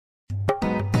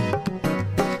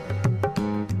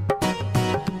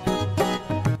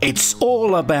It's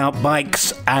all about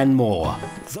bikes and more.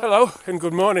 Hello and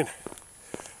good morning.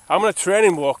 I'm on a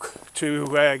training walk to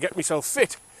get myself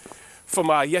fit for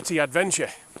my Yeti adventure.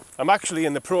 I'm actually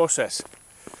in the process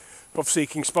of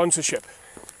seeking sponsorship.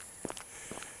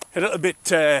 A little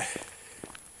bit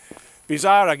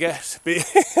bizarre, I guess,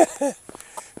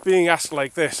 being asked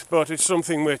like this, but it's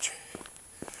something which,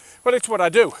 well, it's what I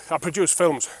do. I produce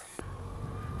films.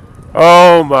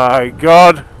 Oh my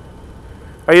God.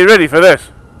 Are you ready for this?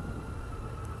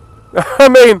 I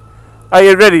mean, are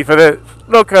you ready for this?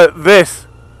 Look at this.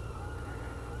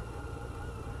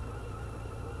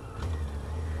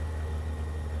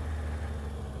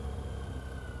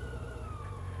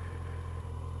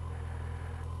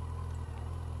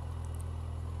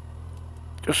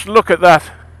 Just look at that.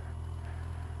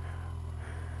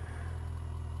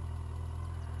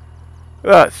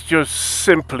 That's just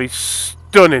simply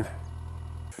stunning.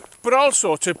 But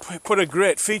also to put a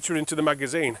great feature into the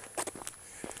magazine,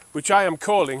 which I am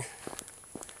calling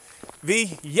the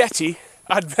Yeti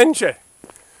Adventure.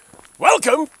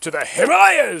 Welcome to the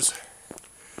Himalayas!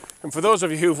 And for those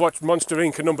of you who've watched Monster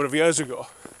Inc. a number of years ago,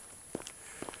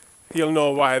 you'll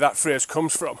know why that phrase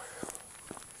comes from.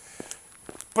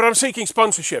 But I'm seeking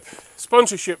sponsorship.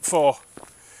 Sponsorship for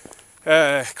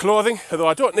clothing, although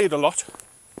I don't need a lot,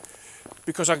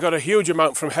 because I got a huge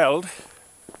amount from Held.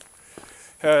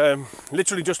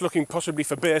 Literally just looking possibly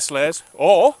for base layers,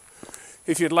 or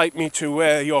if you'd like me to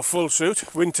wear your full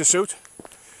suit, winter suit,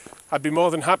 I'd be more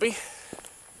than happy.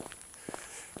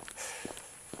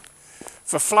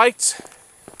 For flights,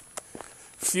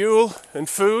 fuel and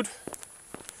food,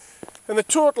 and the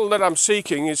total that I'm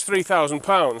seeking is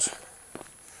 £3,000.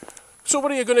 So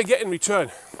what are you going to get in return?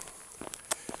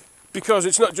 Because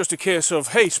it's not just a case of,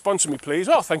 hey, sponsor me please,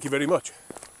 oh thank you very much.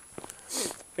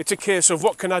 It's a case of,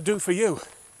 what can I do for you?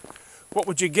 What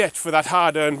would you get for that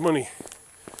hard-earned money?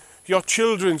 Your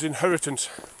children's inheritance.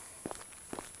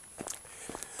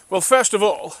 Well, first of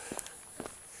all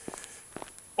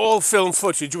film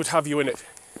footage would have you in it.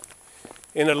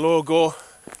 In a logo,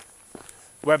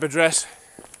 web address,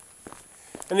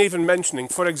 and even mentioning,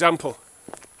 for example,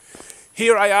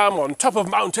 here I am on top of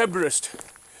Mount Everest,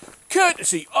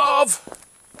 courtesy of,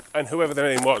 and whoever the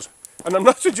name was. And I'm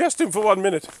not suggesting for 1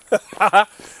 minute that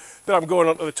I'm going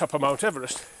on to the top of Mount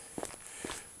Everest,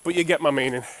 but you get my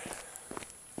meaning.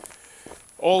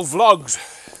 All vlogs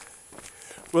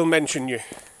will mention you.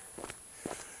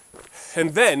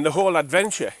 And then the whole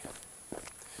adventure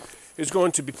is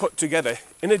going to be put together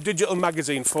in a digital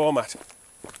magazine format.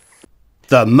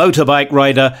 The Motorbike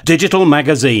Rider Digital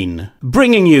Magazine,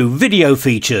 bringing you video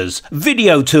features,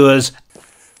 video tours,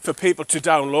 for people to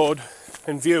download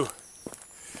and view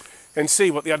and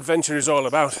see what the adventure is all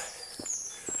about.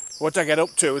 What I get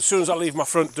up to as soon as I leave my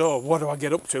front door. What do I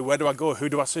get up to? Where do I go? Who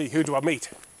do I see? Who do I meet?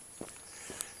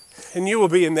 And you will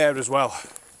be in there as well.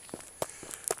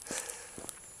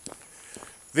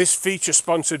 This feature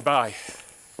sponsored by.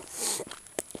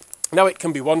 Now it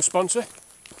can be one sponsor.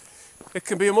 It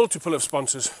can be a multiple of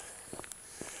sponsors.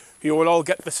 You will all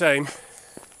get the same.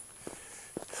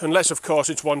 Unless of course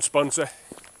it's one sponsor.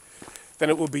 Then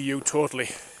it will be you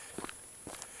totally.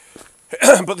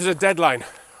 But there's a deadline.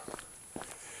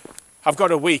 I've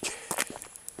got a week.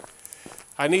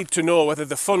 I need to know whether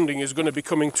the funding is going to be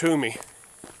coming to me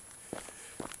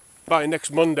by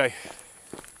next Monday,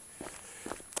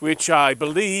 which I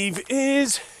believe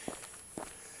is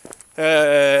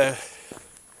well,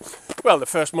 the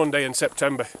first Monday in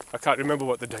September. I can't remember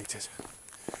what the date is,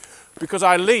 because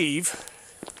I leave,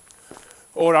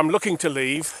 or I'm looking to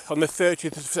leave, on the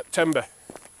 30th of September.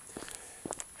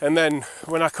 And then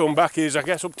when I come back is, I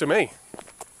guess, up to me.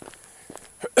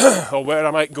 Or where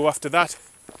I might go after that.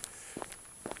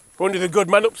 Only the good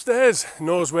man upstairs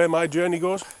knows where my journey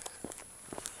goes.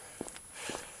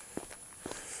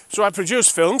 So I produce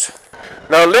films.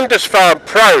 Now Lindisfarne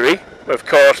Priory, of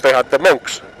course, they had the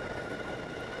monks.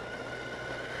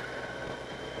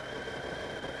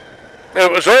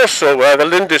 It was also where the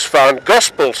Lindisfarne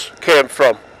Gospels came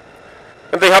from.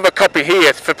 And they have a copy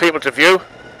here for people to view.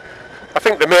 I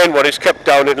think the main one is kept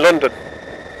down in London.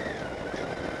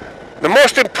 The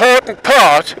most important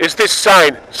part is this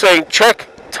sign saying check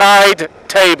tide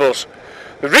tables.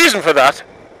 The reason for that,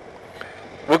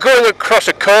 we're going across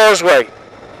a causeway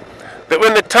that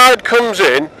when the tide comes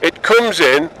in, it comes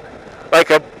in like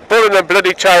a bull in a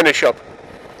bloody china shop.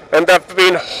 And there have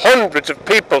been hundreds of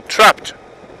people trapped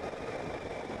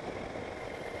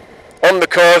on the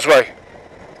causeway.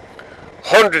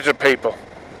 Hundreds of people.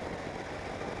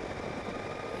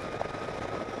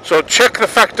 So check the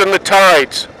fact on the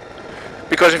tides,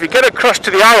 because if you get across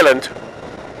to the island,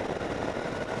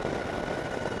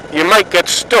 you might get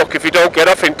stuck if you don't get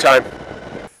off in time.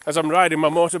 As I'm riding my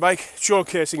motorbike,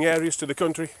 showcasing areas to the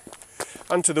country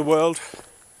and to the world.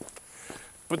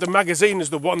 But the magazine is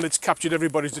the one that's captured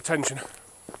everybody's attention.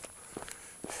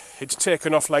 It's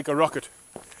taken off like a rocket.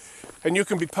 And you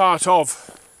can be part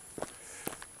of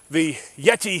the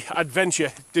Yeti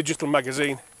Adventure digital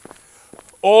magazine.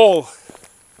 All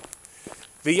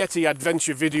the Yeti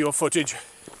Adventure video footage,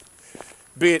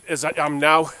 be it as I am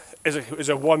now, as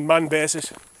a one-man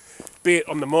basis, be it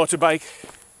on the motorbike.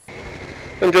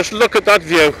 And just look at that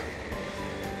view.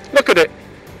 Look at it.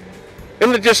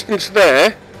 In the distance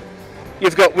there,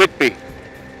 you've got Whitby.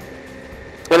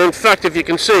 And in fact, if you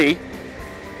can see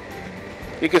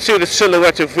the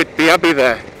silhouette of Whitby Abbey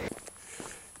there.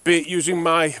 Be it using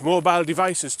my mobile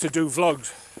devices to do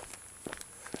vlogs.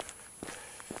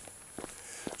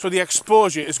 So the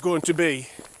exposure is going to be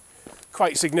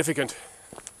quite significant.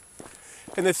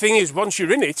 And the thing is, once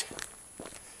you're in it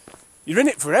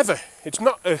forever. It's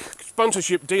not a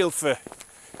sponsorship deal for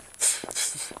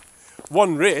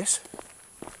one race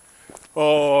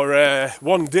or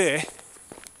one day.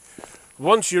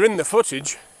 Once you're in the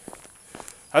footage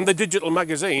and the digital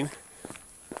magazine,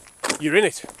 you're in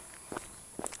it.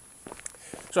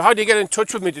 So how do you get in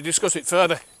touch with me to discuss it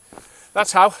further?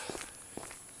 That's how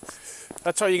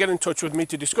you get in touch with me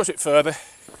to discuss it further.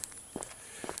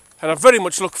 And I very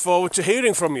much look forward to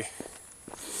hearing from you.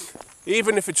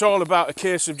 Even if it's all about a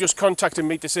case of just contacting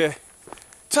me to say,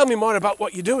 tell me more about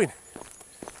what you're doing.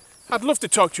 I'd love to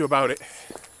talk to you about it.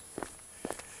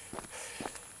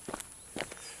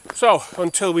 So,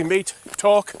 until we meet,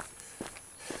 talk,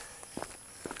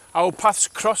 our paths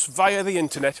cross via the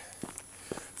internet,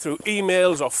 through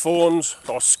emails or phones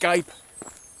or Skype.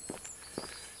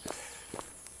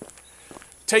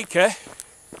 Take care.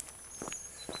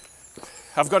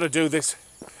 I've got to do this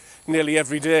nearly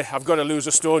every day. I've got to lose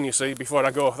a stone, you see, before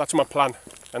I go. That's my plan.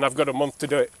 And I've got a month to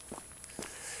do it.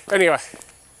 Anyway,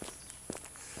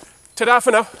 ta-da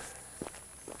for now.